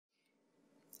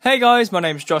Hey guys, my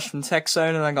name's Josh from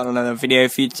TechZone and I got another video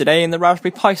for you today in the Raspberry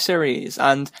Pi series.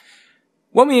 And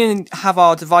when we have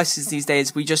our devices these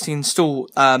days, we just install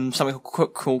something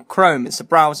called Chrome. It's a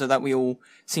browser that we all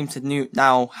seem to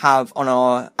now have on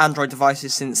our Android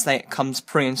devices since it comes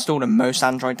pre-installed in most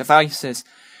Android devices.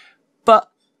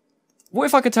 But what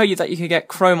if I could tell you that you could get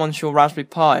Chrome onto your Raspberry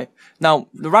Pi? Now,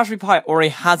 the Raspberry Pi already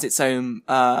has its own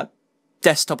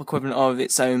desktop equivalent of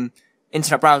its own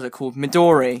internet browser called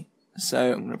Midori.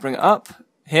 So I'm going to bring it up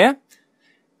here,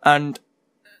 and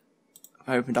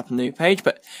I've opened up a new page,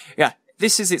 but yeah,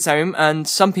 this is its own, and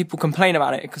some people complain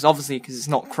about it because it's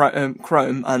not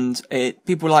Chrome, and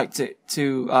people like to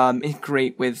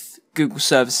integrate with Google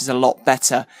services a lot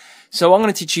better. So what I'm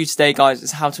going to teach you today, guys,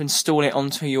 is how to install it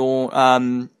onto your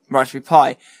Raspberry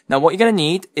Pi. Now, what you're going to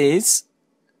need is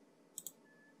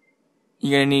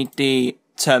the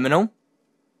terminal,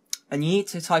 and you need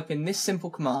to type in this simple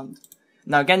command.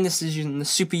 Now again, this is using the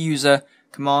super user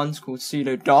command called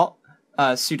sudo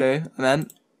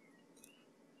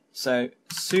So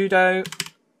sudo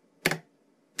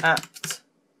apt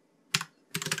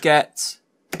get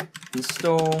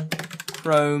install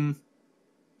chrome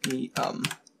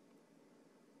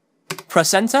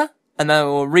press enter, and then it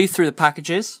will read through the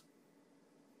packages.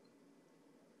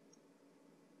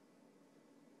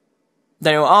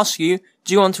 Then it will ask you,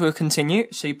 do you want to continue?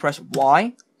 So you press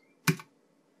Y.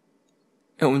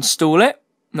 It will install it.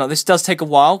 Now this does take a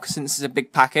while since it's a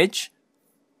big package.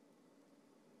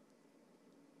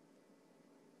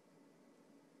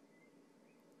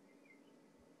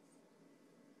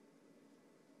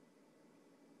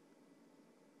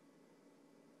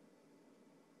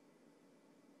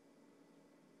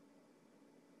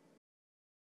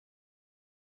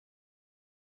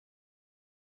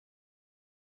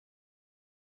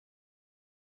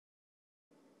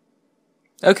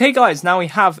 Okay guys, now we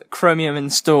have Chromium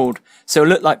installed. So it'll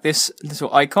look like this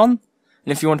little icon.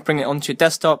 And if you want to bring it onto your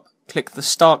desktop, click the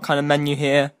start kind of menu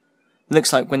here. It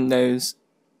looks like Windows.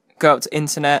 Go up to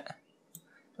Internet,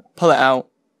 pull it out,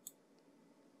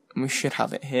 and we should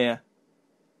have it here.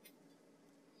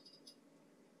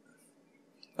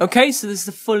 Okay, so this is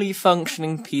a fully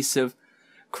functioning piece of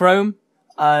Chrome,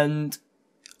 and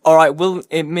alright, we'll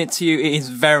admit to you it is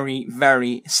very,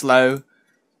 very slow,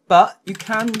 but you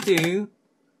can do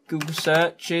Google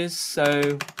searches,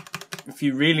 so if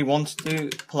you really wanted to,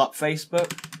 pull up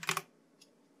Facebook.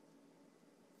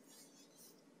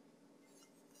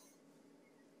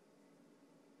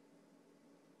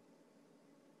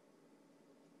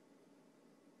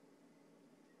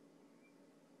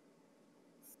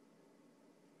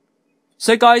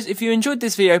 So guys, if you enjoyed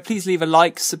this video, please leave a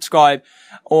like, subscribe,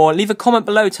 or leave a comment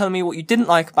below telling me what you didn't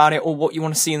like about it or what you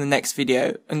want to see in the next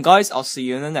video. And guys, I'll see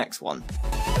you in the next one.